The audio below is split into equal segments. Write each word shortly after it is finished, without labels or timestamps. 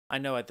I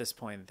know at this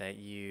point that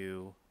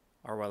you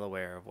are well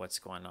aware of what's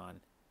going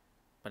on,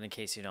 but in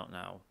case you don't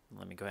know,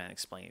 let me go ahead and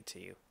explain it to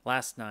you.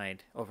 Last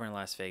night, over in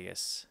Las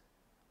Vegas,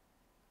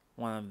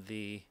 one of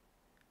the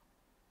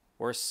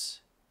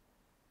worst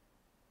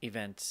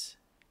events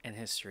in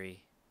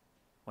history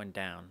went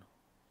down,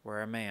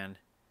 where a man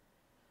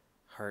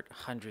hurt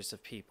hundreds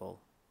of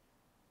people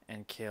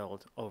and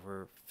killed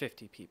over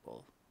 50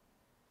 people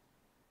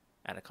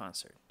at a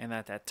concert. And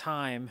at that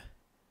time,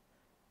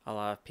 a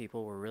lot of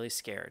people were really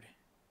scared.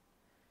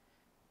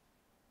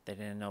 They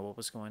didn't know what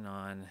was going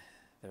on.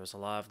 There was a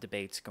lot of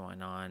debates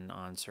going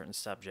on certain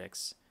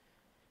subjects.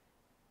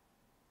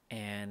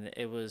 And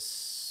it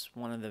was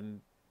one of the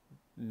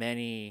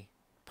many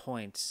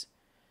points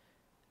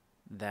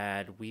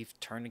that we've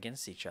turned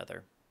against each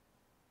other,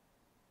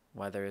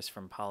 whether it's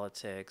from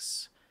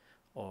politics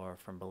or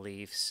from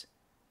beliefs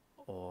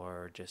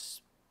or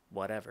just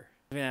whatever.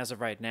 Even as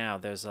of right now,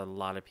 there's a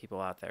lot of people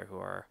out there who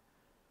are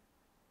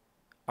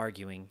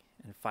arguing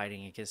and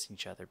fighting against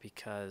each other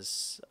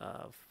because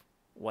of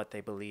what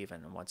they believe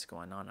in and what's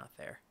going on out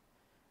there.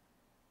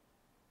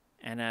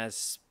 And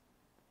as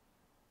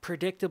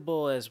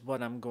predictable as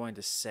what I'm going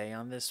to say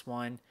on this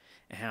one,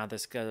 and how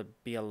there's going to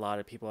be a lot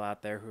of people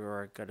out there who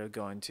are going to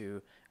go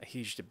into a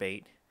huge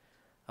debate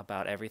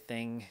about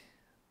everything,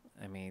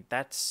 I mean,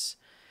 that's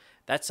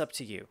up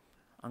to you.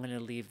 I'm going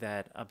to leave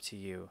that up to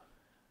you.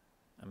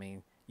 I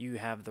mean, you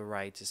have the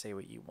right to say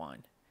what you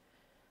want.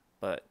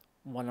 But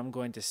what I'm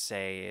going to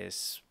say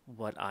is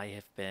what I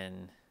have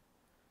been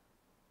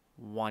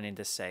wanting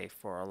to say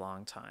for a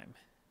long time.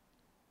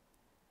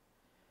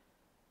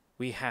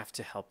 We have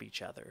to help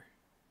each other.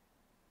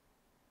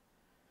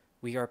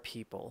 We are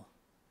people.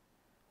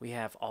 We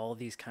have all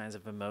these kinds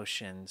of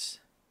emotions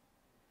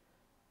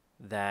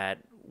that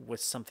with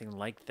something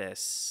like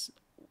this,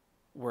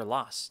 we're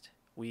lost.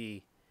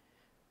 We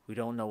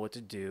don't know what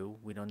to do.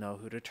 We don't know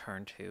who to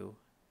turn to.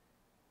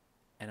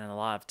 And a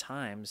lot of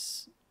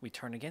times, we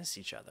turn against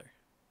each other.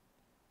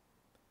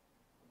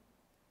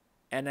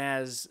 And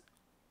as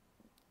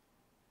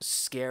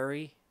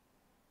scary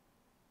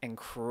and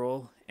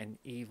cruel and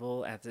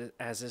evil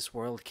as this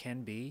world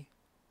can be,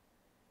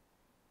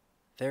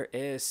 there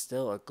is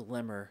still a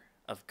glimmer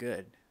of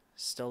good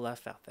still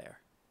left out there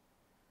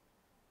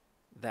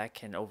that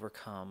can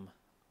overcome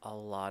a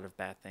lot of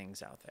bad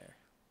things out there.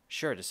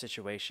 Sure, the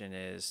situation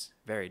is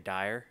very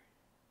dire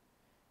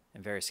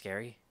and very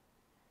scary.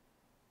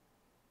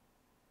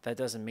 That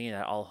doesn't mean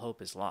that all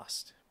hope is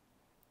lost.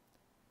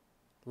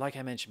 Like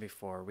I mentioned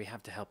before, we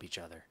have to help each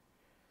other.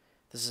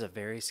 This is a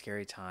very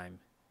scary time,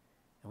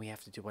 and we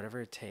have to do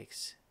whatever it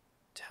takes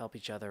to help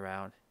each other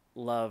out,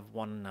 love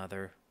one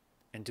another,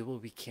 and do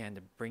what we can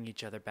to bring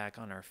each other back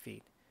on our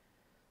feet,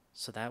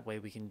 so that way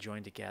we can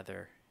join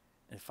together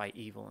and fight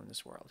evil in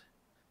this world.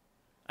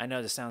 I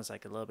know this sounds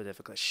like a little bit of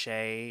a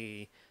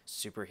cliche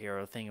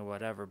superhero thing or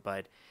whatever,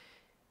 but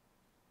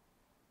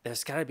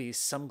there's got to be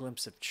some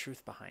glimpse of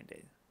truth behind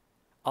it.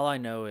 All I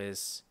know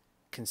is,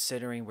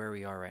 considering where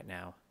we are right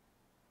now,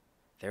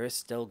 there is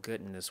still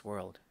good in this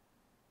world.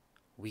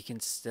 We can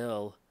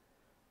still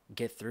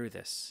get through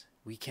this.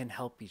 We can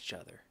help each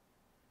other.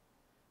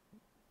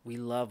 We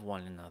love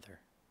one another.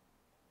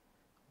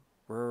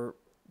 We're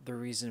the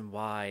reason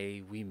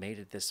why we made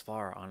it this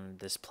far on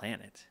this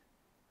planet.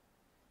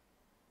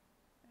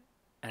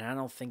 And I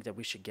don't think that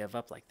we should give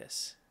up like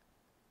this.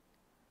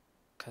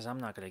 Because I'm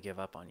not going to give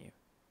up on you.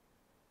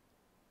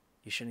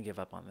 You shouldn't give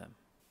up on them.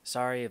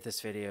 Sorry if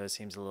this video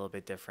seems a little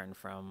bit different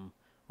from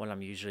what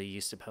I'm usually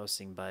used to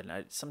posting, but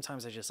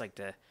sometimes I just like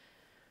to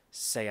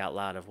say out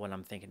loud of what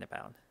I'm thinking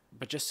about.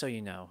 But just so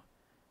you know,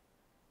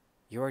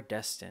 you're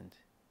destined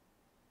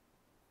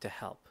to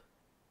help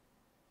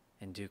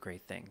and do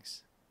great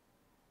things.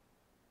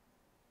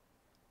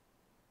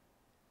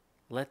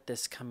 Let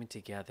this coming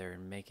together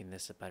and making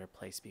this a better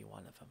place be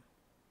one of them.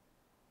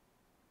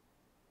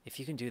 If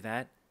you can do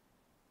that,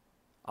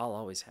 I'll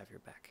always have your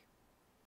back.